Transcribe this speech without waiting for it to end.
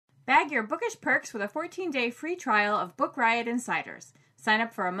Bag your bookish perks with a 14-day free trial of Book Riot Insiders. Sign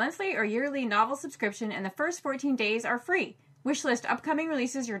up for a monthly or yearly novel subscription and the first 14 days are free. Wishlist upcoming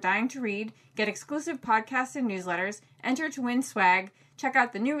releases you're dying to read, get exclusive podcasts and newsletters, enter to win swag, check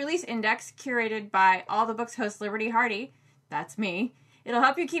out the new release index curated by All the Books host Liberty Hardy. That's me. It'll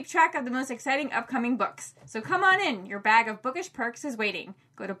help you keep track of the most exciting upcoming books. So come on in, your bag of bookish perks is waiting.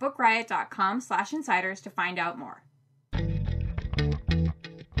 Go to bookriot.com/insiders to find out more.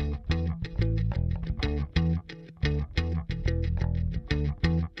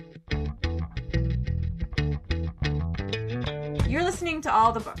 You're listening to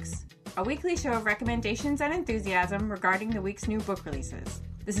All the Books, a weekly show of recommendations and enthusiasm regarding the week's new book releases.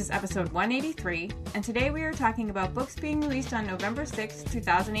 This is episode 183, and today we are talking about books being released on November 6,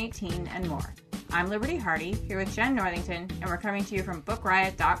 2018, and more. I'm Liberty Hardy, here with Jen Northington, and we're coming to you from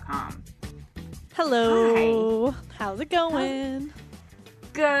bookriot.com. Hello. Hi. How's it going?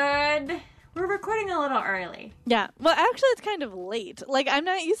 Good. We're recording a little early. Yeah. Well, actually, it's kind of late. Like, I'm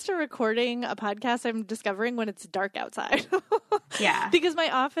not used to recording a podcast. I'm discovering when it's dark outside. Yeah. Because my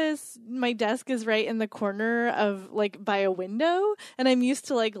office, my desk is right in the corner of, like, by a window. And I'm used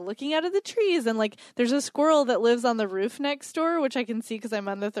to, like, looking out of the trees. And, like, there's a squirrel that lives on the roof next door, which I can see because I'm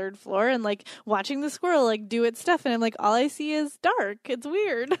on the third floor. And, like, watching the squirrel, like, do its stuff. And I'm like, all I see is dark. It's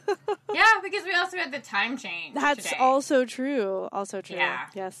weird. Yeah, because we also had the time change That's today. also true. Also true. Yeah.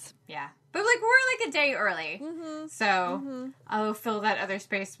 Yes. Yeah. But, like, we're, like, a day early. Mm-hmm. So I'll fill that other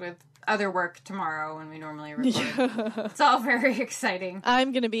space with other work tomorrow when we normally record. It's all very exciting.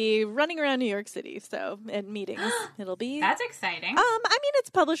 I'm going to be running around New York City, so, and meetings. It'll be... That's exciting. I mean, it's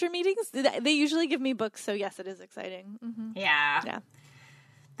publisher meetings. They usually give me books, so yes, it is exciting. Mm-hmm. Yeah. Yeah.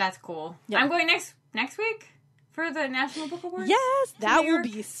 That's cool. Yeah. I'm going next week for the National Book Awards. Yes, that New will York.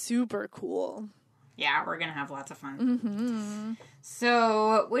 be super cool. Yeah, we're going to have lots of fun. Mm-hmm.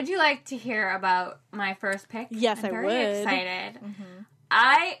 So, would you like to hear about my first pick? Yes, I'm I very would. excited. Mm-hmm.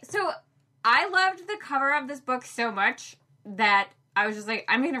 I loved the cover of this book so much that I was just like,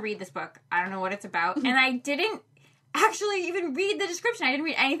 I'm going to read this book. I don't know what it's about. And I didn't actually even read the description. I didn't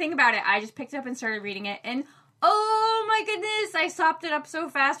read anything about it. I just picked it up and started reading it. And oh my goodness, I sopped it up so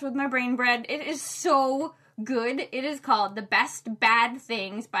fast with my brain bread. It is so good. It is called The Best Bad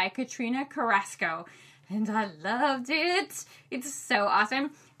Things by Katrina Carrasco. And I loved it. It's so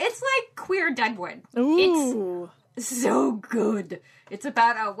awesome. It's like Queer Deadwood. Ooh. It's so good. It's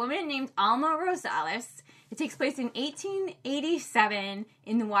about a woman named Alma Rosales. It takes place in 1887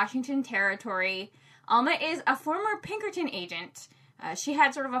 in the Washington Territory. Alma is a former Pinkerton agent. She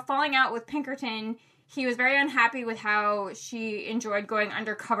had sort of a falling out with Pinkerton. He was very unhappy with how she enjoyed going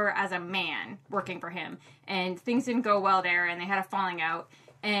undercover as a man working for him. And things didn't go well there, and they had a falling out.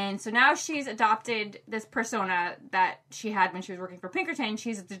 And so now she's adopted this persona that she had when she was working for Pinkerton.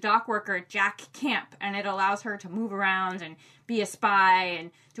 She's the dock worker, Jack Camp, and it allows her to move around and be a spy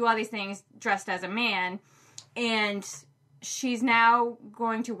and do all these things dressed as a man. And she's now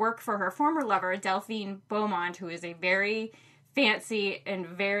going to work for her former lover, Delphine Beaumont, who is a very fancy and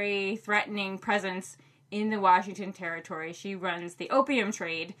very threatening presence in the Washington Territory. She runs the opium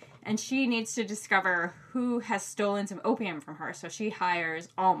trade, and she needs to discover who has stolen some opium from her. So she hires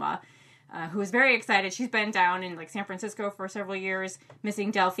Alma, who is very excited. She's been down in, like, San Francisco for several years,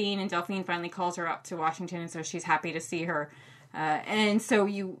 missing Delphine, and Delphine finally calls her up to Washington, and so she's happy to see her. And so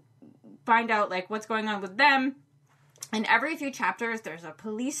you find out, like, what's going on with them. And every few chapters, there's a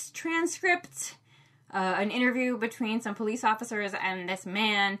police transcript, an interview between some police officers and this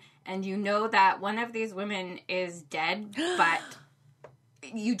man, and you know that one of these women is dead, but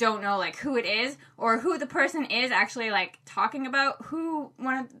you don't know, like, who it is, or who the person is actually, like, talking about who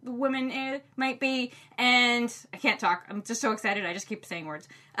one of the women might be, and I can't talk. I'm just so excited. I just keep saying words.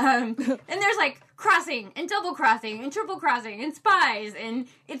 And there's, like, crossing, and double crossing, and triple crossing, and spies, and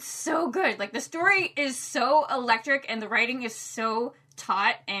it's so good. Like, the story is so electric, and the writing is so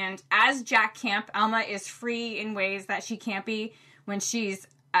taut, and as Jack Camp, Alma is free in ways that she can't be when she's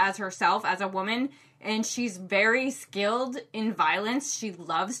as herself, as a woman, and she's very skilled in violence. She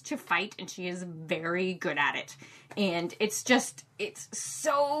loves to fight, and she is very good at it. And it's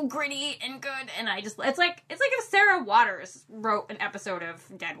so gritty and good, and it's like if Sarah Waters wrote an episode of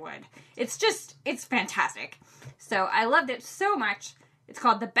Deadwood. It's fantastic. So I loved it so much. It's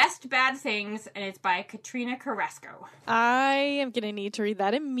called The Best Bad Things, and it's by Katrina Carrasco. I am going to need to read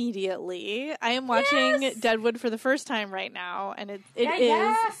that immediately. I am watching Deadwood for the first time right now, and it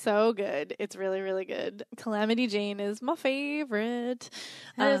is so good. It's really, really good. Calamity Jane is my favorite.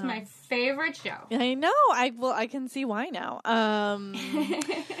 That is my favorite show. I know. I can see why now.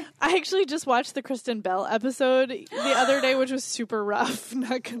 I actually just watched the Kristen Bell episode the other day, which was super rough,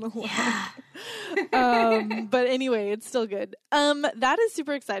 not going to lie. But anyway, it's still good. That is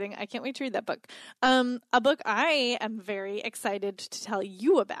super exciting. I can't wait to read that book. A book I am very excited to tell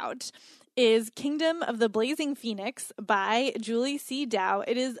you about is Kingdom of the Blazing Phoenix by Julie C. Dow.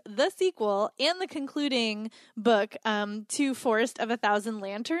 It is the sequel and the concluding book to Forest of a Thousand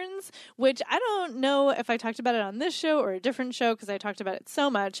Lanterns, which I don't know if I talked about it on this show or a different show because I talked about it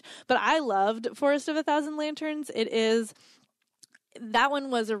so much, but I loved Forest of a Thousand Lanterns. That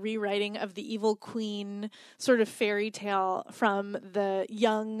one was a rewriting of the Evil Queen sort of fairy tale from the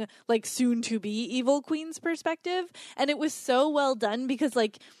young, like, soon-to-be Evil Queen's perspective. And it was so well done because,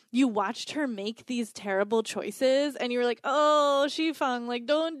 like, you watched her make these terrible choices and you were like, oh, Shifeng, like,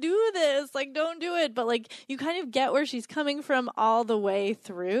 don't do this, like, don't do it. But, like, you kind of get where she's coming from all the way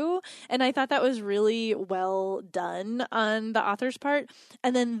through. And I thought that was really well done on the author's part.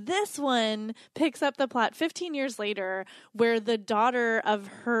 And then this one picks up the plot 15 years later where the daughter of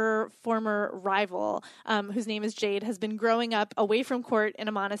her former rival, whose name is Jade, has been growing up away from court in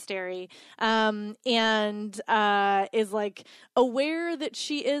a monastery and is, like, aware that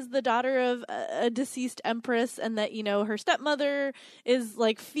she is the daughter of a deceased empress and that, you know, her stepmother is,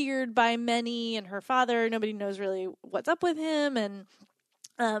 like, feared by many and her father, nobody knows really what's up with him, and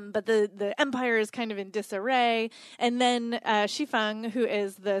but the empire is kind of in disarray. And then Shifeng, who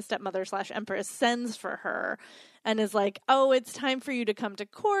is the stepmother / empress, sends for her and is like, oh, it's time for you to come to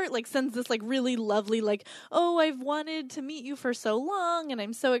court, like sends this like really lovely, like, oh, I've wanted to meet you for so long and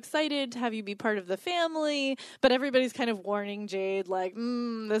I'm so excited to have you be part of the family. But everybody's kind of warning Jade, like,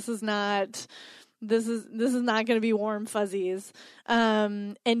 this is not going to be warm fuzzies.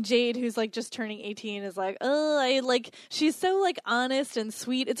 And Jade, who's like just turning 18, is like, she's so like honest and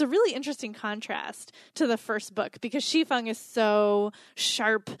sweet. It's a really interesting contrast to the first book because Shifeng is so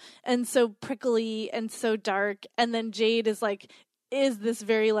sharp and so prickly and so dark. And then Jade is this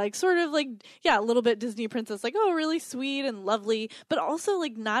very like sort of like, yeah, a little bit Disney princess, like, oh, really sweet and lovely, but also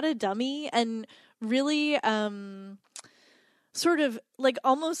like not a dummy and really, sort of like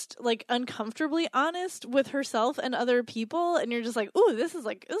almost like uncomfortably honest with herself and other people, and you're just like, ooh, this is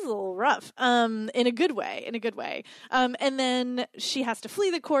a little rough, in a good way. And then she has to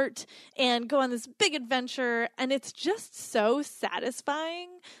flee the court and go on this big adventure, and it's just so satisfying.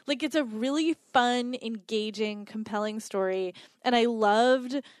 Like, it's a really fun, engaging, compelling story, and I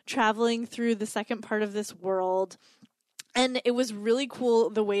loved traveling through the second part of this world. And it was really cool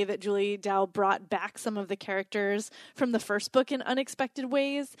the way that Julie Dow brought back some of the characters from the first book in unexpected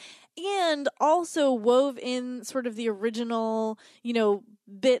ways, and also wove in sort of the original, you know,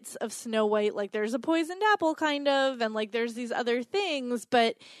 bits of Snow White, like there's a poisoned apple kind of, and like there's these other things,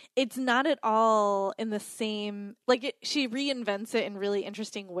 but it's not at all in the same, like she reinvents it in really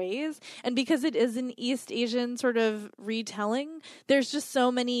interesting ways. And because it is an East Asian sort of retelling, there's just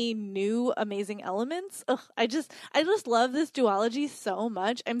so many new amazing elements. I just love this duology so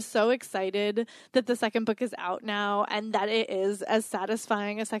much. I'm so excited that the second book is out now and that it is as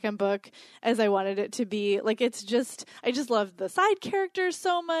satisfying a second book as I wanted it to be. Like, it's just, I just love the side characters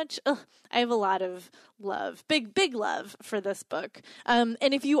so much. I have a lot of love, big love for this book. And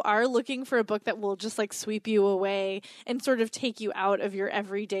if you are looking for a book that will just like sweep you away and sort of take you out of your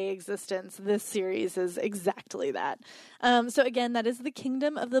everyday existence, this series is exactly that. So again, that is The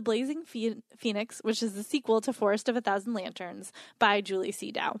Kingdom of the Blazing Phoenix, which is the sequel to Forest of a Thousand Lanterns by Julie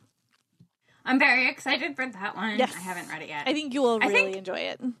C. Dow. I'm very excited for that one. Yes. I haven't read it yet. I think you will really enjoy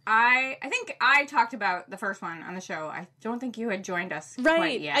it. I think I talked about the first one on the show. I don't think you had joined us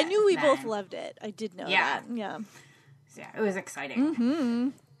quite yet. I knew we both loved it. I did know that. Yeah. So, yeah, it was exciting. Mm-hmm.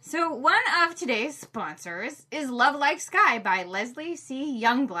 So one of today's sponsors is Love Like Sky by Leslie C.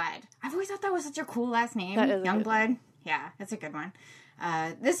 Youngblood. I've always thought that was such a cool last name. That is Youngblood. Yeah, that's a good one.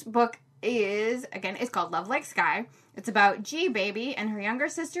 This book is, again, it's called Love Like Sky. It's about G-Baby and her younger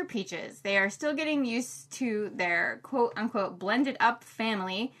sister Peaches. They are still getting used to their quote-unquote blended up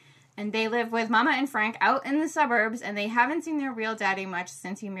family, and they live with Mama and Frank out in the suburbs, and they haven't seen their real daddy much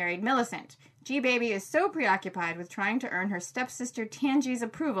since he married Millicent. G-Baby is so preoccupied with trying to earn her stepsister Tangi's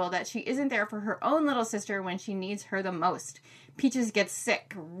approval that she isn't there for her own little sister when she needs her the most. Peaches gets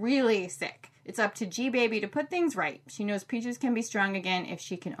sick, really sick. It's up to G-Baby to put things right. She knows Peaches can be strong again if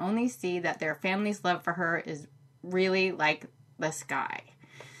she can only see that their family's love for her is really like the Sky.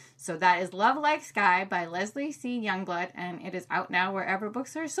 So that is Love Like Sky by Leslie C. Youngblood, and it is out now wherever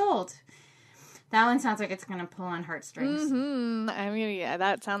books are sold. That one sounds like it's going to pull on heartstrings. Mm-hmm. I mean, yeah,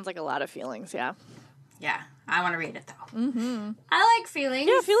 that sounds like a lot of feelings, yeah. Yeah, I want to read it, though. Mm-hmm. I like feelings.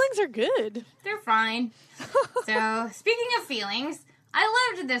 Yeah, feelings are good. They're fine. So, speaking of feelings,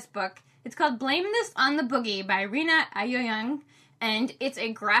 I loved this book. It's called Blame This on the Boogie by Rina Ayoyung, and it's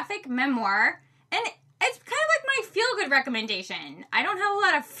a graphic memoir, and it's kind of like my feel-good recommendation. I don't have a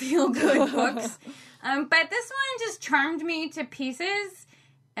lot of feel-good books, but this one just charmed me to pieces.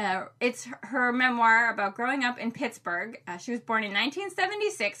 It's her memoir about growing up in Pittsburgh. She was born in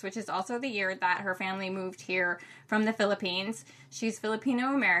 1976, which is also the year that her family moved here from the Philippines. She's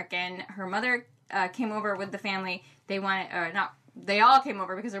Filipino-American. Her mother came over with the family. They all came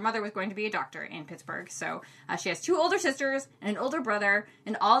over because her mother was going to be a doctor in Pittsburgh. So she has 2 older sisters and an older brother,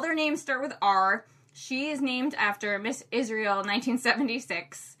 and all their names start with R. She is named after Miss Israel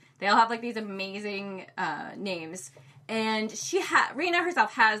 1976. They all have like these amazing names. And Rena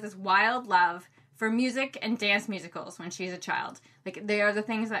herself has this wild love for music and dance musicals when she's a child. Like, they are the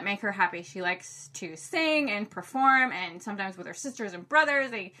things that make her happy. She likes to sing and perform, and sometimes with her sisters and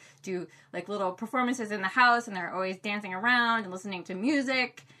brothers, they do, like, little performances in the house, and they're always dancing around and listening to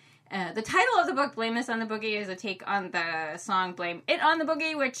music. The title of the book, Blame This on the Boogie, is a take on the song Blame It on the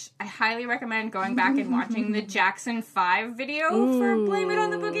Boogie, which I highly recommend going back and watching the Jackson 5 video for Blame It on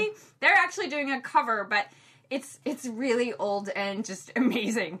the Boogie. They're actually doing a cover, but it's really old and just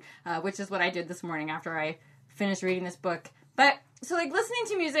amazing, which is what I did this morning after I finished reading this book. But, so, like, listening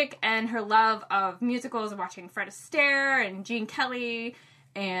to music and her love of musicals and watching Fred Astaire and Gene Kelly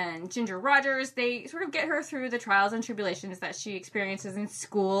and Ginger Rogers, they sort of get her through the trials and tribulations that she experiences in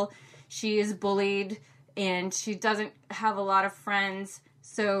school. She is bullied, and she doesn't have a lot of friends,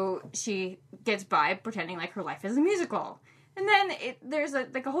 so she gets by pretending like her life is a musical. And then there's a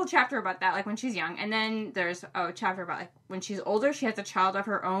whole chapter about that, like when she's young. And then there's a chapter about like when she's older, she has a child of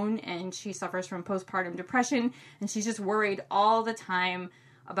her own, and she suffers from postpartum depression, and she's just worried all the time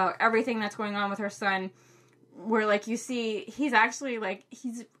about everything that's going on with her son. Where, like, you see, he's actually, like,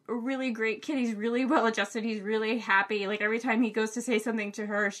 he's a really great kid. He's really well-adjusted. He's really happy. Like, every time he goes to say something to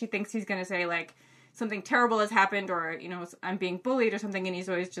her, she thinks he's going to say, like, something terrible has happened, or, you know, I'm being bullied or something, and he's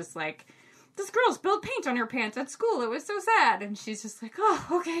always just like, this girl spilled paint on her pants at school. It was so sad. And she's just like, oh,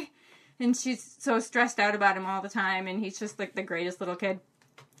 okay. And she's so stressed out about him all the time, and he's just, like, the greatest little kid.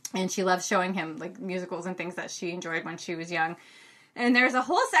 And she loves showing him, like, musicals and things that she enjoyed when she was young. And there's a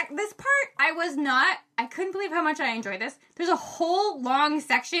whole this part, I couldn't believe how much I enjoyed this. There's a whole long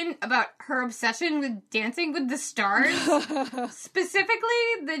section about her obsession with Dancing with the Stars.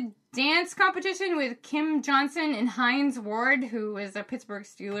 Specifically, the dance competition with Kim Johnson and Hines Ward, who is a Pittsburgh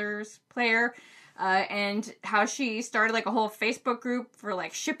Steelers player, and how she started, like, a whole Facebook group for,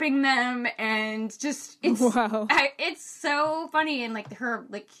 like, shipping them, and just, it's so funny, and, like, her,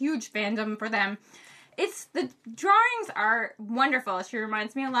 like, huge fandom for them. The drawings are wonderful. She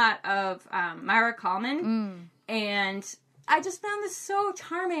reminds me a lot of Myra Coleman. And I just found this so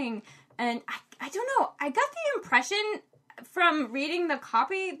charming. And I don't know, I got the impression from reading the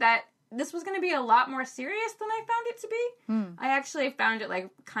copy that this was going to be a lot more serious than I found it to be. I actually found it,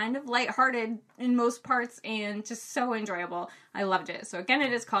 like, kind of lighthearted in most parts and just so enjoyable. I loved it. So again,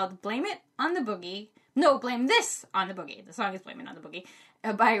 it is called Blame It on the Boogie. No, Blame This on the Boogie. The song is Blame It on the Boogie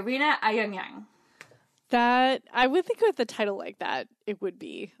by Rina Ayoyung. That, I would think with a title like that, it would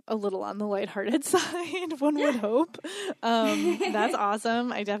be a little on the lighthearted side, one would hope. That's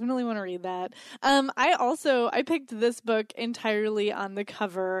awesome. I definitely want to read that. I picked this book entirely on the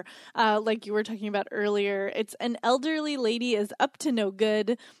cover, like you were talking about earlier. It's An Elderly Lady is Up to No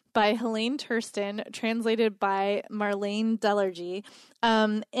Good by Helene Thurston, translated by Marlene Delargy.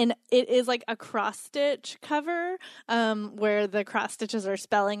 And it is like a cross-stitch cover, where the cross-stitches are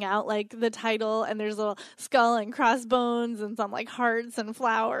spelling out, like, the title, and there's a little skull and crossbones and some, like, hearts and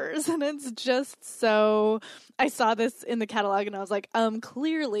flowers, and it's just so... I saw this in the catalog, and I was like,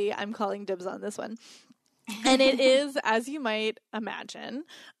 clearly I'm calling dibs on this one. And it is, as you might imagine,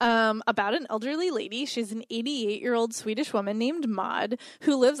 about an elderly lady. She's an 88-year-old Swedish woman named Maud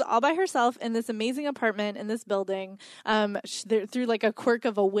who lives all by herself in this amazing apartment in this building. Through, like, a quirk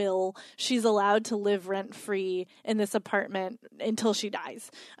of a will, she's allowed to live rent-free in this apartment until she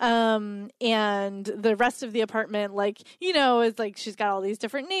dies. And the rest of the apartment, like, you know, is like she's got all these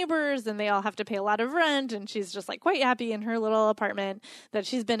different neighbors and they all have to pay a lot of rent, and she's just, like, quite happy in her little apartment that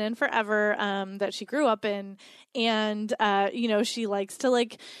she's been in forever, that she grew up in. person, and she likes to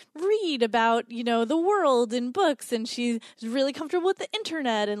like read about the world in books, and she's really comfortable with the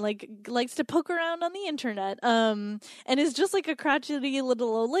internet and like likes to poke around on the internet, and is just like a crotchety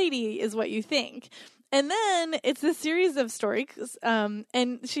little old lady is what you think. And then it's a series of stories, and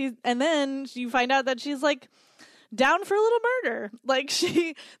then you find out that she's like down for a little murder. Like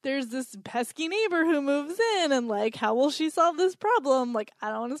there's this pesky neighbor who moves in, and like, how will she solve this problem? Like, I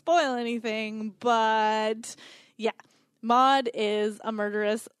don't want to spoil anything, but yeah. Maud is a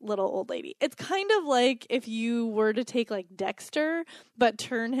murderous little old lady. It's kind of like if you were to take like Dexter, but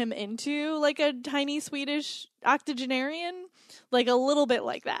turn him into like a tiny Swedish octogenarian, like a little bit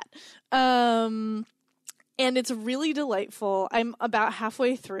like that. And it's really delightful. I'm about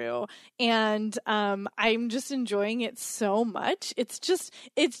halfway through, and I'm just enjoying it so much. It's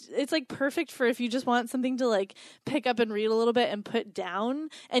like perfect for if you just want something to like pick up and read a little bit and put down,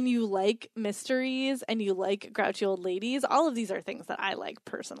 and you like mysteries and you like grouchy old ladies. All of these are things that I like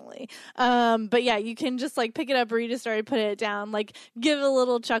personally. But yeah, you can just like pick it up, read a story, put it down, like give a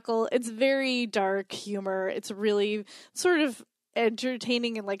little chuckle. It's very dark humor. It's really sort of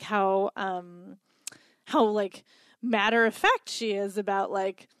entertaining, and like how like matter of fact she is about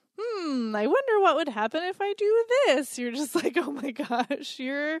like, I wonder what would happen if I do this. You're just like, oh my gosh,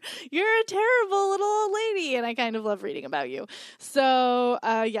 you're a terrible little old lady, and I kind of love reading about you. So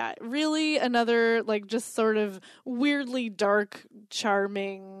yeah, really another like just sort of weirdly dark,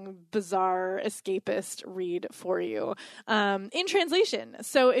 charming, bizarre, escapist read for you in translation.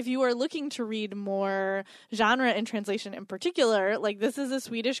 So if you are looking to read more genre in translation in particular, like this is a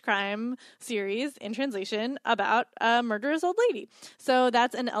Swedish crime series in translation about a murderous old lady. So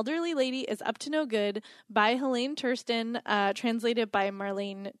that's An Elderly Lady is Up to No Good by Helene Thurston, translated by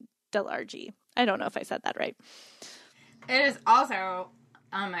Marlene Delargy. I don't know if I said that right. It is also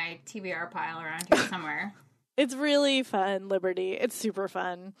on my TBR pile around here somewhere. It's really fun, Liberty. It's super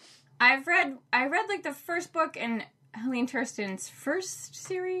fun. I read like the first book in Helene Thurston's first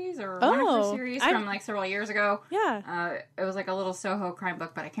series, or one of her series from like several years ago. Yeah. It was like a little Soho crime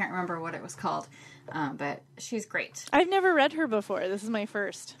book, but I can't remember what it was called. But she's great. I've never read her before. This is my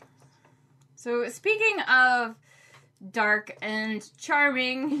first. So speaking of dark and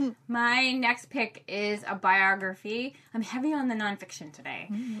charming, my next pick is a biography. I'm heavy on the nonfiction today.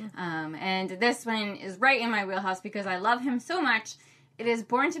 Mm-hmm. And this one is right in my wheelhouse because I love him so much. It is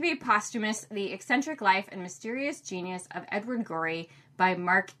Born to be Posthumous, The Eccentric Life and Mysterious Genius of Edward Gorey by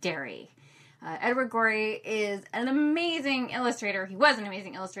Mark Derry. Edward Gorey is an amazing illustrator. He was an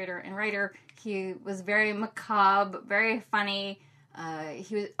amazing illustrator and writer. He was very macabre, very funny.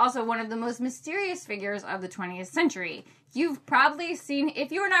 He was also one of the most mysterious figures of the 20th century. You've probably seen,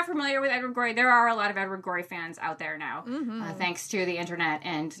 if you are not familiar with Edward Gorey, there are a lot of Edward Gorey fans out there now, thanks to the internet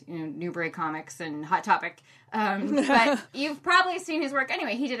and Newbury Comics and Hot Topic. But you've probably seen his work.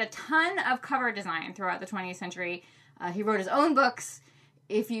 Anyway, he did a ton of cover design throughout the 20th century. He wrote his own books.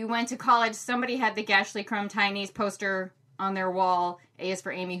 If you went to college, somebody had the Gashley Crumb Tinies poster on their wall. A is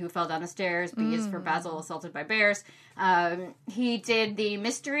for Amy, who fell down the stairs. B is for Basil, assaulted by bears. He did the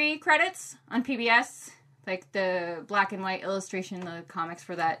mystery credits on PBS, like the black and white illustration, the comics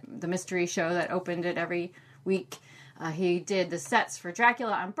for that, the mystery show that opened it every week. He did the sets for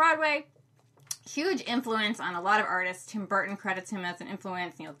Dracula on Broadway. Huge influence on a lot of artists. Tim Burton credits him as an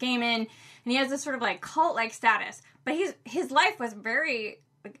influence, Neil Gaiman. And he has this sort of like cult-like status. But his life was very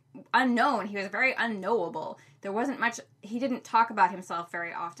unknown. He was very unknowable. There wasn't much, he didn't talk about himself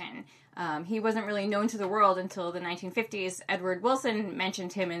very often. He wasn't really known to the world until the 1950s. Edward Wilson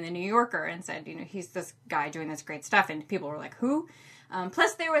mentioned him in the New Yorker and said, he's this guy doing this great stuff. And people were like, who?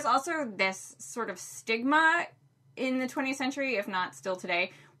 Plus, there was also this sort of stigma in the 20th century, if not still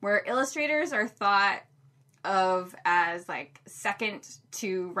today, where illustrators are thought of as like second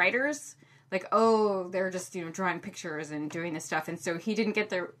to writers. Like, oh, they're just, drawing pictures and doing this stuff. And so he didn't get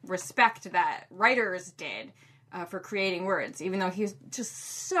the respect that writers did for creating words, even though he's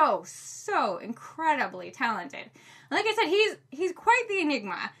just so incredibly talented. And like I said, he's quite the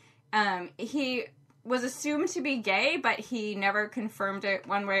enigma. He was assumed to be gay, but he never confirmed it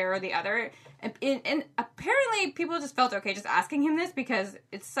one way or the other. And apparently people just felt okay just asking him this because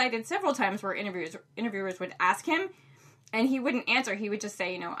it's cited several times where interviewers would ask him, and he wouldn't answer. He would just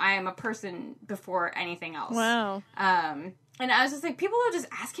say, I am a person before anything else. Wow. And I was just like, people will just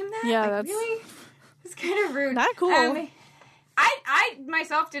ask him that? Yeah, like, that's... really? It's kind of rude. Not cool. I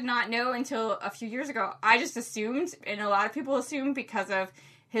myself did not know until a few years ago. I just assumed, and a lot of people assumed because of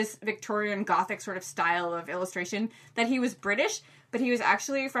his Victorian Gothic sort of style of illustration, that he was British. but he was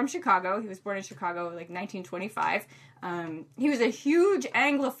actually from Chicago. He was born in Chicago, like 1925. He was a huge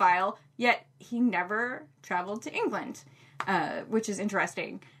Anglophile, yet he never traveled to England, which is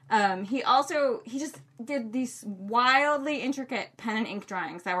interesting. He just did these wildly intricate pen and ink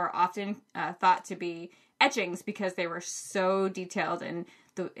drawings that were often thought to be etchings because they were so detailed in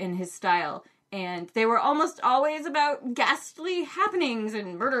his style. And they were almost always about ghastly happenings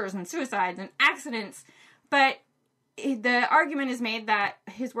and murders and suicides and accidents. But the argument is made that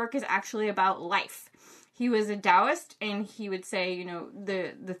his work is actually about life. He was a Taoist, and he would say, you know,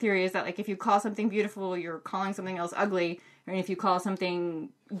 the theory is that, like, if you call something beautiful, you're calling something else ugly. And if you call something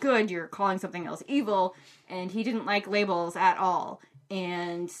good, you're calling something else evil. And he didn't like labels at all.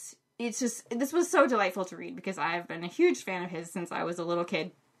 And this was so delightful to read because I've been a huge fan of his since I was a little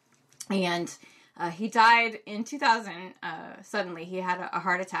kid. And he died in 2000, suddenly. He had a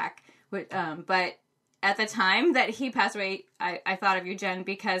heart attack. But at the time that he passed away, I thought of you, Jen,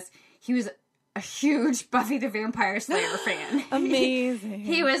 because he was a huge Buffy the Vampire Slayer fan. Amazing.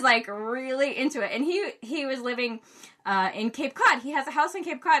 He was, like, really into it. And he was living in Cape Cod. He has a house in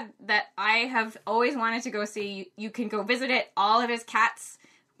Cape Cod that I have always wanted to go see. You can go visit it. All of his cats,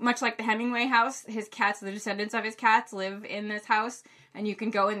 much like the Hemingway house, his cats, the descendants of his cats, live in this house. And you can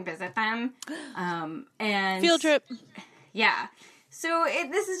go and visit them. And field trip. Yeah. So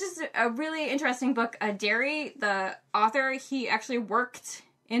this is just a really interesting book. Derry, the author, he actually worked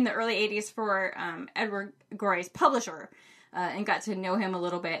in the early 80s for Edward Gorey's publisher and got to know him a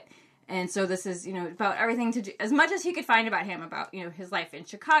little bit. And so this is, you know, about everything to do, as much as he could find about him, about, you know, his life in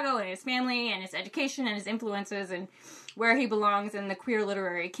Chicago and his family and his education and his influences and where he belongs in the queer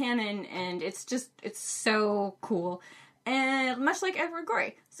literary canon. And it's so cool. And much like Edward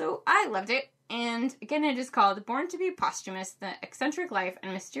Gorey. So I loved it. And again, it is called Born to be Posthumous, The Eccentric Life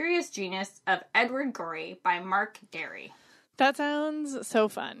and Mysterious Genius of Edward Gorey by Mark Derry. That sounds so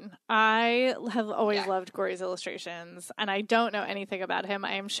fun. I have always loved Gorey's illustrations, and I don't know anything about him.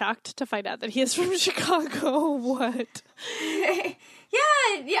 I am shocked to find out that he is from Chicago. What?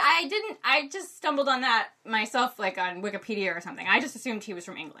 I just stumbled on that myself, like on Wikipedia or something. I just assumed he was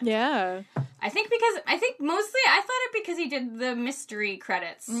from England. Yeah. I think mostly I thought it because he did the mystery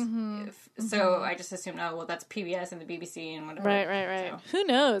credits. Mm-hmm. So I just assumed, oh, well, that's PBS and the BBC and whatever. Right. So. Who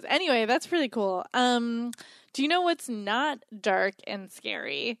knows? Anyway, that's really cool. Do you know what's not dark and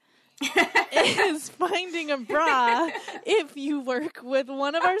scary? Is finding a bra if you work with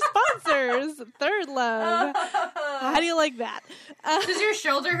one of our sponsors, Third Love. How do you like that? Does your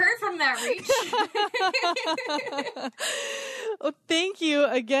shoulder hurt from that reach? Well, thank you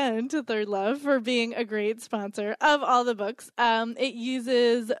again to Third Love for being a great sponsor of all the books. It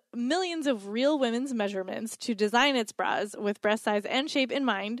uses millions of real women's measurements to design its bras with breast size and shape in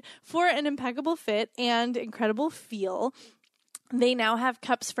mind for an impeccable fit and incredible feel. They now have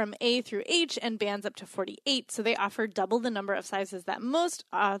cups from A through H and bands up to 48, so they offer double the number of sizes that most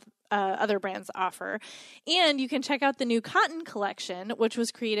other brands offer. And you can check out the new cotton collection, which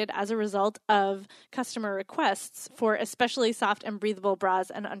was created as a result of customer requests for especially soft and breathable bras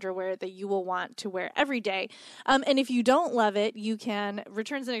and underwear that you will want to wear every day. And if you don't love it, you can,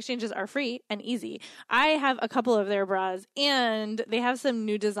 returns and exchanges are free and easy. I have a couple of their bras, and they have some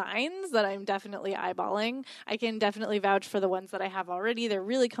new designs that I'm definitely eyeballing. I can definitely vouch for the ones that I have already. They're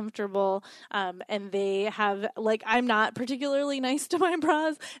really comfortable, and they have, like, I'm not particularly nice to my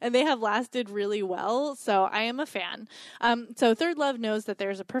bras, and they have lasted really well, so I am a fan. So Third Love knows that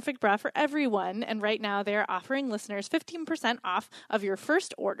there's a perfect bra for everyone, and right now they're offering listeners 15% off of your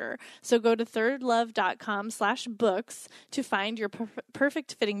first order. So go to thirdlove.com/books to find your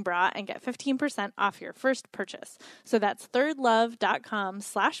perfect fitting bra and get 15% off your first purchase. So that's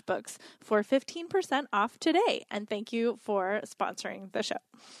thirdlove.com/books for 15% off today. And thank you for sponsoring the show.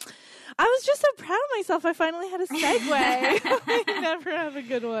 I was just so proud of myself. I finally had a segue. I never have a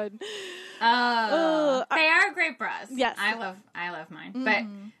good one. They are great bras. Yes. I love mine. Mm-hmm. But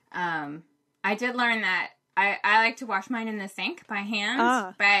I did learn that I like to wash mine in the sink by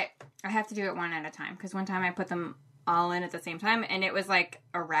hand, but I have to do it one at a time because one time I put them all in at the same time, and it was like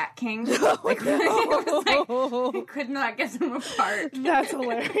a rat king. It was like, I could not get them apart. That's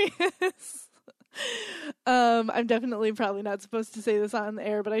hilarious. I'm definitely probably not supposed to say this on the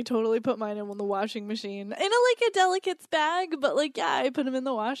air, but I totally put mine in the washing machine in a delicates bag, but I put them in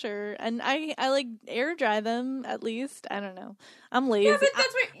the washer, and I like air dry them at least. I don't know. I'm lazy. Yeah, but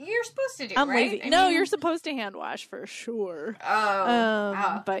that's what you're supposed to do. I'm right? lazy. You're supposed to hand wash for sure.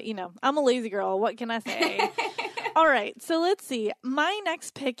 Oh. But I'm a lazy girl. What can I say? All right, so let's see. My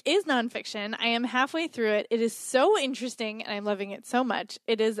next pick is nonfiction. I am halfway through it. It is so interesting, and I'm loving it so much.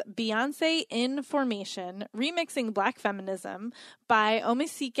 It is Beyonce in Formation, Remixing Black Feminism by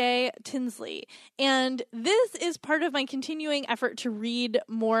Omisike Tinsley. And this is part of my continuing effort to read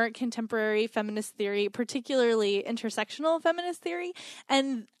more contemporary feminist theory, particularly intersectional feminist theory.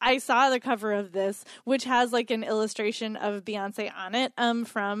 And I saw the cover of this, which has like an illustration of Beyonce on it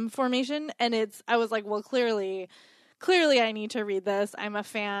from Formation. And I was like, well, clearly I need to read this. I'm a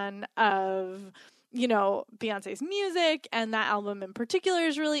fan of, Beyonce's music, and that album in particular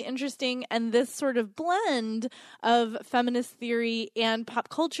is really interesting. And this sort of blend of feminist theory and pop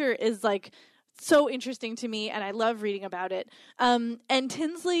culture is like so interesting to me, and I love reading about it. And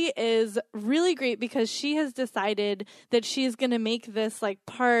Tinsley is really great because she has decided that she's going to make this like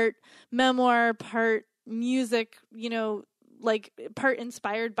part memoir, part music, like part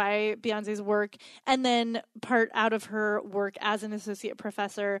inspired by Beyonce's work, and then part out of her work as an associate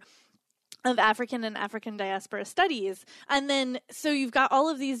professor of African and African diaspora studies. And then, so you've got all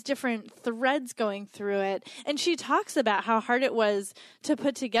of these different threads going through it. And she talks about how hard it was to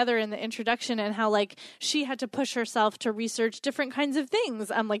put together in the introduction, and how like she had to push herself to research different kinds of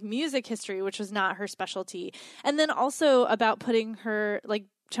things, like music history, which was not her specialty. And then also about putting her like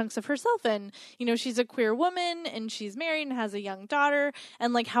chunks of herself in, she's a queer woman and she's married and has a young daughter,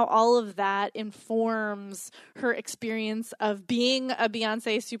 and like how all of that informs her experience of being a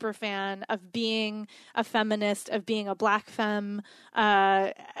Beyonce super fan, of being a feminist, of being a black femme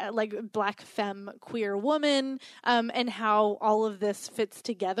queer woman, and how all of this fits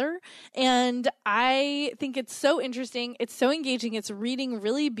together. And I think it's so interesting. It's so engaging. It's reading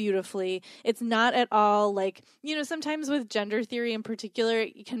really beautifully. It's not at all like, sometimes with gender theory in particular,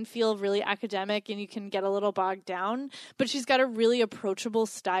 can feel really academic and you can get a little bogged down, but she's got a really approachable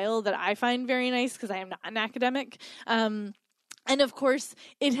style that I find very nice because I am not an academic. And of course,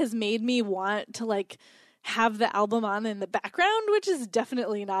 it has made me want to like have the album on in the background, which is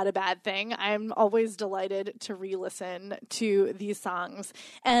definitely not a bad thing. I'm always delighted to re-listen to these songs,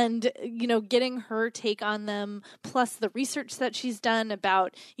 and, getting her take on them, plus the research that she's done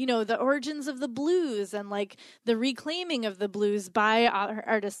about, the origins of the blues and like the reclaiming of the blues by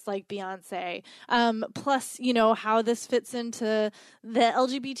artists like Beyonce. Plus, how this fits into the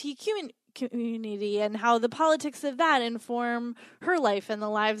LGBTQ community and how the politics of that inform her life and the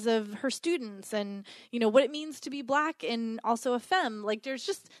lives of her students, and what it means to be black and also a femme. Like there's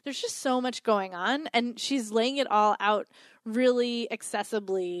just so much going on, and she's laying it all out really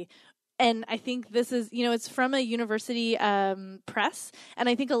accessibly. And I think this is, it's from a university press. And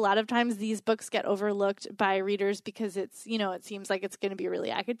I think a lot of times these books get overlooked by readers because it's, it seems like it's going to be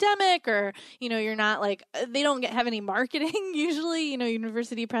really academic, or, you're not like, they don't have any marketing usually.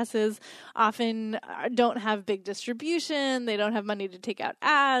 University presses often don't have big distribution. They don't have money to take out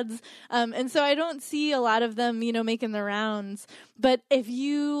ads. And so I don't see a lot of them, making the rounds. But if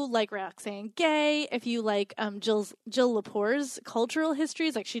you like Roxane Gay, if you like Jill Lepore's cultural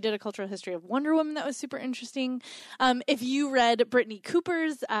histories, like she did a cultural history of Wonder Woman that was super interesting. If you read Brittany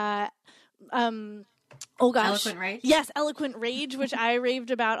Cooper's Eloquent Rage? Yes, Eloquent Rage, which I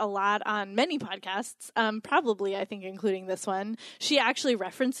raved about a lot on many podcasts, probably, I think, including this one. She actually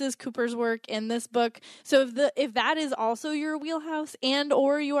references Cooper's work in this book. So if that is also your wheelhouse, and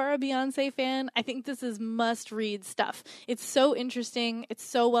or you are a Beyonce fan, I think this is must-read stuff. It's so interesting. It's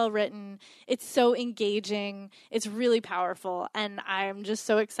so well-written. It's so engaging. It's really powerful, and I'm just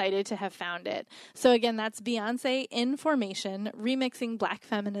so excited to have found it. So again, that's Beyonce in Formation, Remixing Black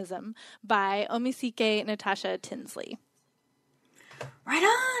Feminism by Omisike Natasha Tinsley. Right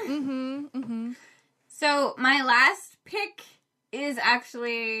on! Mm-hmm, mm-hmm. So my last pick is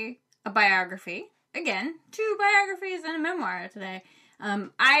actually a biography. Again, 2 biographies and a memoir today.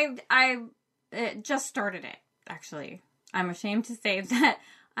 I just started it, actually. I'm ashamed to say that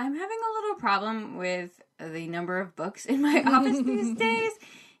I'm having a little problem with the number of books in my office these days.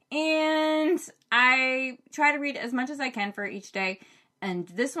 And I try to read as much as I can for each day. And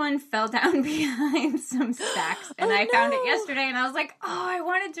this one fell down behind some stacks. And I found it yesterday, and I was like, oh, I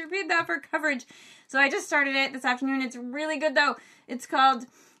wanted to read that for coverage. So I just started it this afternoon. It's really good, though. It's called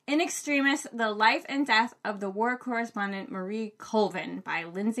In Extremis, The Life and Death of the War Correspondent Marie Colvin by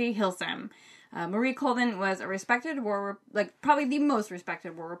Lindsay Hilsum. Marie Colvin was a respected probably the most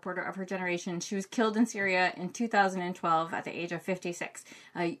respected war reporter of her generation. She was killed in Syria in 2012 at the age of 56.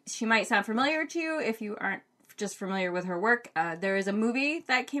 She might sound familiar to you if you aren't just familiar with her work. There is a movie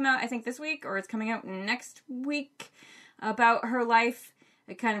that came out, I think, this week, or it's coming out next week, about her life.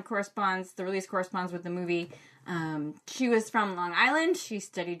 It kind of the release corresponds with the movie. She was from Long Island. She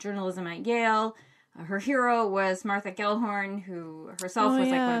studied journalism at Yale. Her hero was Martha Gellhorn, who herself was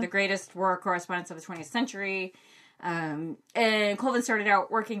like one of the greatest war correspondents of the 20th century. And Colvin started out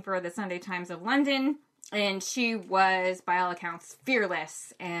working for the Sunday Times of London, and she was, by all accounts,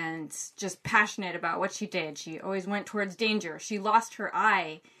 fearless and just passionate about what she did. She always went towards danger. She lost her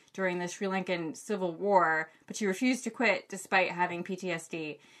eye during the Sri Lankan Civil War, but she refused to quit despite having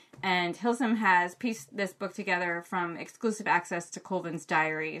PTSD. And Hilsum has pieced this book together from exclusive access to Colvin's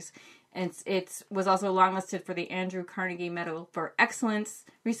diaries. And it was also longlisted for the Andrew Carnegie Medal for Excellence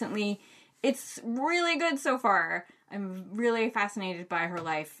recently. It's really good so far. I'm really fascinated by her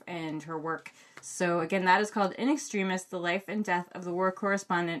life and her work. So again, that is called In Extremis, The Life and Death of the War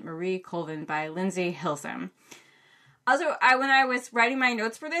Correspondent Marie Colvin by Lindsay Hilsum. Also, when I was writing my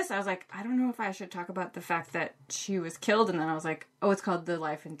notes for this, I was like, I don't know if I should talk about the fact that she was killed. And then I was like, oh, it's called The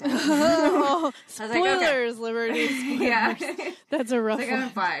Life and Death. Oh, spoilers, like, okay. Liberty. Spoilers. Yeah. That's a rough one. one. I'm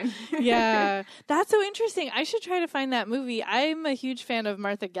fine. Yeah. That's so interesting. I should try to find that movie. I'm a huge fan of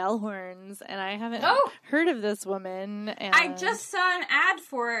Martha Gellhorn's, and I haven't heard of this woman. And I just saw an ad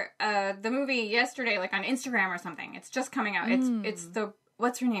for the movie yesterday, like on Instagram or something. It's just coming out. It's the,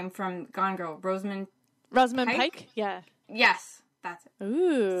 what's her name from Gone Girl? Rosamund Pike? Yeah. Yes, that's it.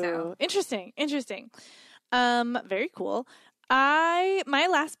 Ooh, so. Interesting. Very cool. My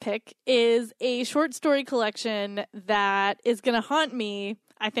last pick is a short story collection that is going to haunt me,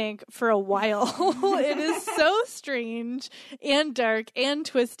 I think, for a while. It is so strange and dark and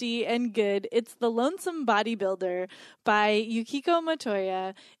twisty and good. It's The Lonesome Bodybuilder by Yukiko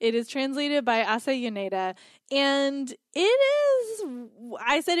Motoya. It is translated by Asa Yoneda, and it is,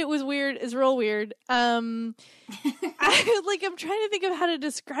 I said it was weird, is real weird. I'm trying to think of how to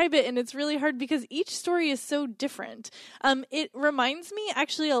describe it, and it's really hard because each story is so different. It reminds me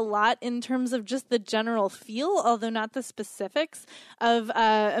actually a lot in terms of just the general feel, although not the specifics, of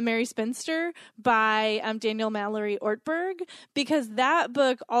A Merry Spinster by Daniel Mallory Ortberg, because that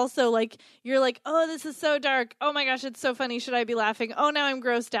book also, like, you're like, oh, this is so dark. Oh my gosh, it's so funny. Should I be laughing? Oh, now I'm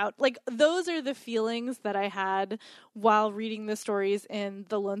grossed out. Like, those are the feelings that I had while reading the stories in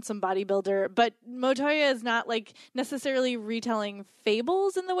The Lonesome Bodybuilder. But Motoya is not like necessarily retelling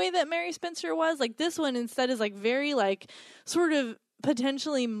fables in the way that Mary Spencer was. Like, this one instead is like very like sort of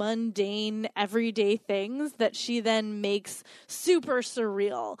potentially mundane everyday things that she then makes super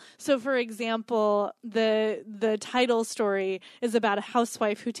surreal. So for example, the title story is about a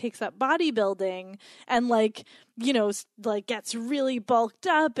housewife who takes up bodybuilding and like gets really bulked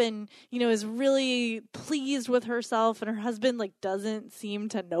up and is really pleased with herself, and her husband like doesn't seem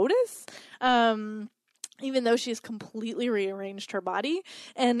to notice. Even though she's completely rearranged her body.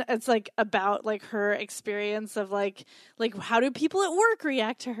 And it's like about like her experience of like how do people at work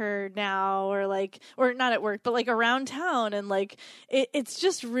react to her now, or not at work, but like around town. And like, it's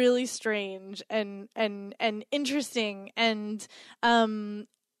just really strange and interesting and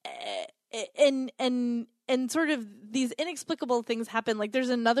sort of these inexplicable things happen. Like there's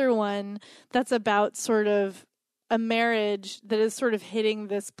another one that's about sort of a marriage that is sort of hitting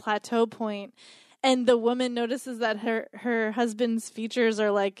this plateau point. And the woman notices that her husband's features are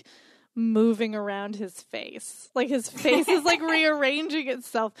like moving around his face. Like his face is like rearranging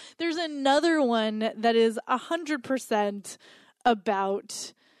itself. There's another one that is 100%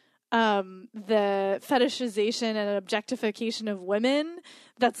 about the fetishization and objectification of women.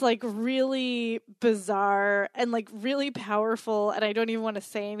 That's like really bizarre and like really powerful, and I don't even want to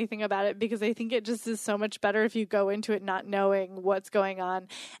say anything about it because I think it just is so much better if you go into it not knowing what's going on.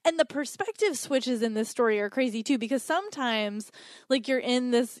 And the perspective switches in this story are crazy too, because sometimes like you're in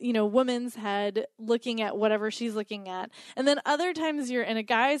this, woman's head looking at whatever she's looking at, and then other times you're in a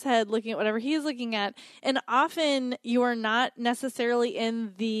guy's head looking at whatever he's looking at, and often you are not necessarily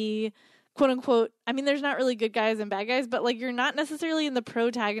in the quote unquote, I mean, there's not really good guys and bad guys, but like you're not necessarily in the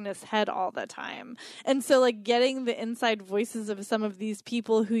protagonist's head all the time. And so like getting the inside voices of some of these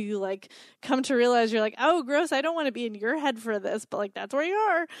people who you like come to realize you're like, oh, gross, I don't want to be in your head for this, but like that's where you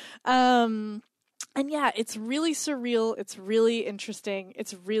are. And yeah, it's really surreal. It's really interesting.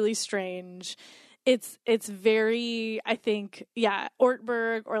 It's really strange. It's very, I think, yeah,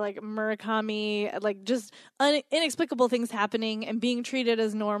 Ortberg or like Murakami, like just inexplicable things happening and being treated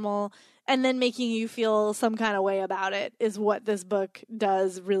as normal and then making you feel some kind of way about it is what this book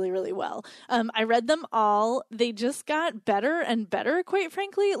does really, really well. I read them all. They just got better and better, quite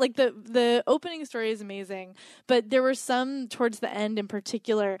frankly. Like the opening story is amazing, but there were some towards the end in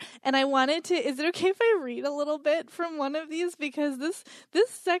particular. And I wanted to, is it okay if I read a little bit from one of these? Because this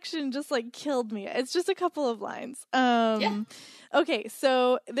section just like killed me. It's just a couple of lines. Yeah. Okay,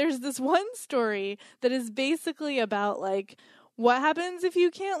 so there's this one story that is basically about like what happens if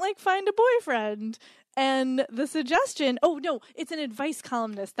you can't, like, find a boyfriend? And the suggestion, oh no, it's an advice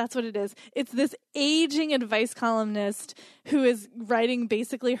columnist. That's what it is. It's this aging advice columnist who is writing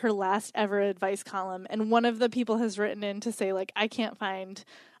basically her last ever advice column. And one of the people has written in to say, like, I can't find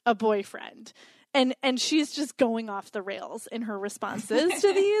a boyfriend. And she's just going off the rails in her responses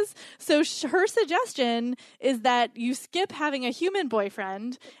to these. So her suggestion is that you skip having a human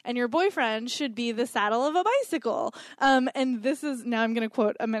boyfriend, and your boyfriend should be the saddle of a bicycle. And this is, now I'm going to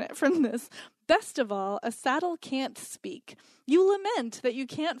quote a minute from this. Best of all, a saddle can't speak. You lament that you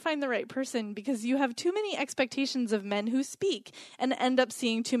can't find the right person because you have too many expectations of men who speak and end up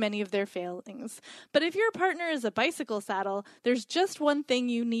seeing too many of their failings. But if your partner is a bicycle saddle, there's just one thing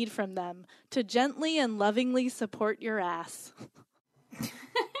you need from them: to gently and lovingly support your ass.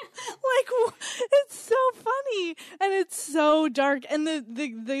 Like, it's so funny and it's so dark, and the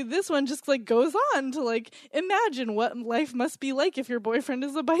this one just, like, goes on to, like, imagine what life must be like if your boyfriend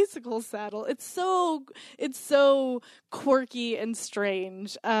is a bicycle saddle. It's so quirky and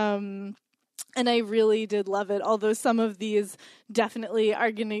strange. And I really did love it, although some of these definitely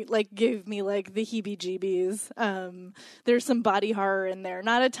are going to, like, give me, like, the heebie-jeebies. There's some body horror in there.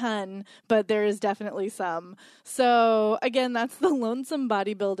 Not a ton, but there is definitely some. So, again, that's The Lonesome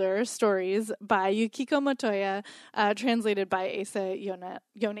Bodybuilder Stories by Yukiko Motoya, translated by Asa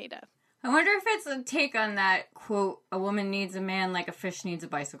Yoneda. I wonder if it's a take on that quote, "A woman needs a man like a fish needs a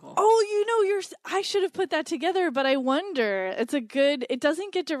bicycle." Oh, I should have put that together, but I wonder. It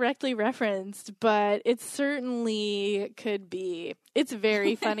doesn't get directly referenced, but it certainly could be. It's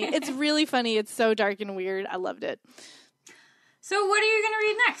very funny. It's really funny. It's so dark and weird. I loved it. So what are you going to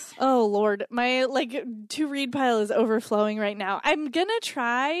read next? Oh, Lord. My, like, to-read pile is overflowing right now. I'm going to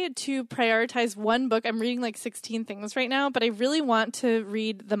try to prioritize one book. I'm reading, like, 16 things right now, but I really want to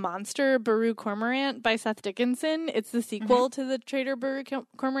read The Monster, Baru Cormorant by Seth Dickinson. It's the sequel to The Traitor Baru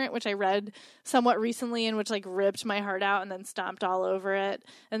Cormorant, which I read somewhat recently and which, like, ripped my heart out and then stomped all over it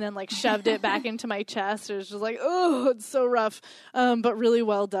and then, like, shoved it back into my chest. It was just like, oh, it's so rough, but really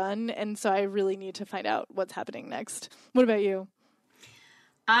well done. And so I really need to find out what's happening next. What about you?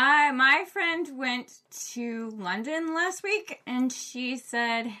 My friend went to London last week, and she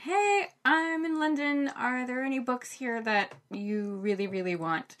said, "Hey, I'm in London. Are there any books here that you really, really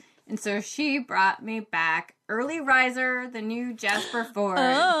want?" And so she brought me back Early Riser, the new Jasper Fforde.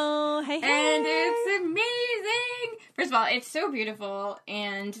 Oh, hey. And it's amazing! First of all, it's so beautiful,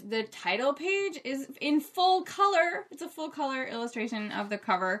 and the title page is in full color. It's a full color illustration of the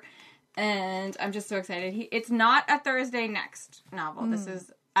cover, and I'm just so excited. It's not a Thursday Next novel. This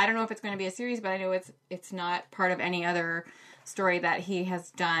is... I don't know if it's going to be a series, but I know it's not part of any other story that he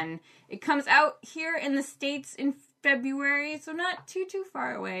has done. It comes out here in the States in February, so not too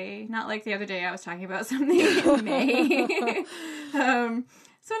far away. Not like the other day I was talking about something in May. So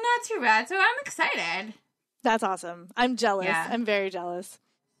not too bad. So I'm excited. That's awesome. I'm jealous. Yeah. I'm very jealous.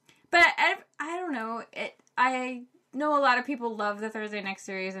 But I don't know. I know a lot of people love the Thursday Next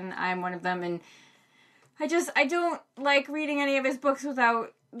series, and I'm one of them, and I don't like reading any of his books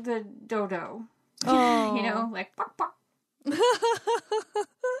without the dodo. Oh. You know, like, bark, bark.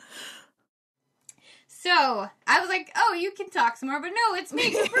 So, I was like, oh, you can talk some more, but no, it's me,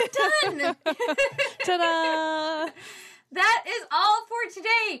 because we're done! Ta-da! That is all for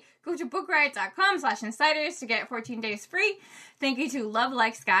today. Go to bookriot.com/insiders to get 14 days free. Thank you to Love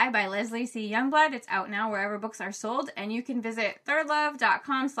Like Sky by Leslie C. Youngblood. It's out now wherever books are sold. And you can visit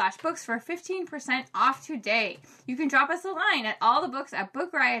thirdlove.com/books for 15% off today. You can drop us a line at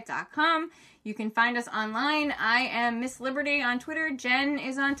allthebooks@bookriot.com. You can find us online. I am Miss Liberty on Twitter. Jen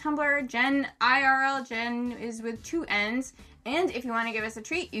is on Tumblr. Jen IRL. Jen is with 2 N's. And if you want to give us a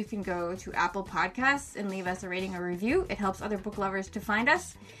treat, you can go to Apple Podcasts and leave us a rating or review. It helps other book lovers to find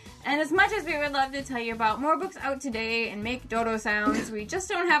us. And as much as we would love to tell you about more books out today and make dodo sounds, we just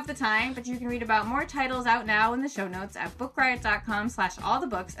don't have the time. But you can read about more titles out now in the show notes at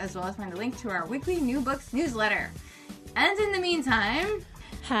bookriot.com/allthebooks, as well as find a link to our weekly new books newsletter. And in the meantime,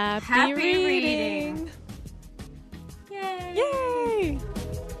 Happy reading. Yay! Yay!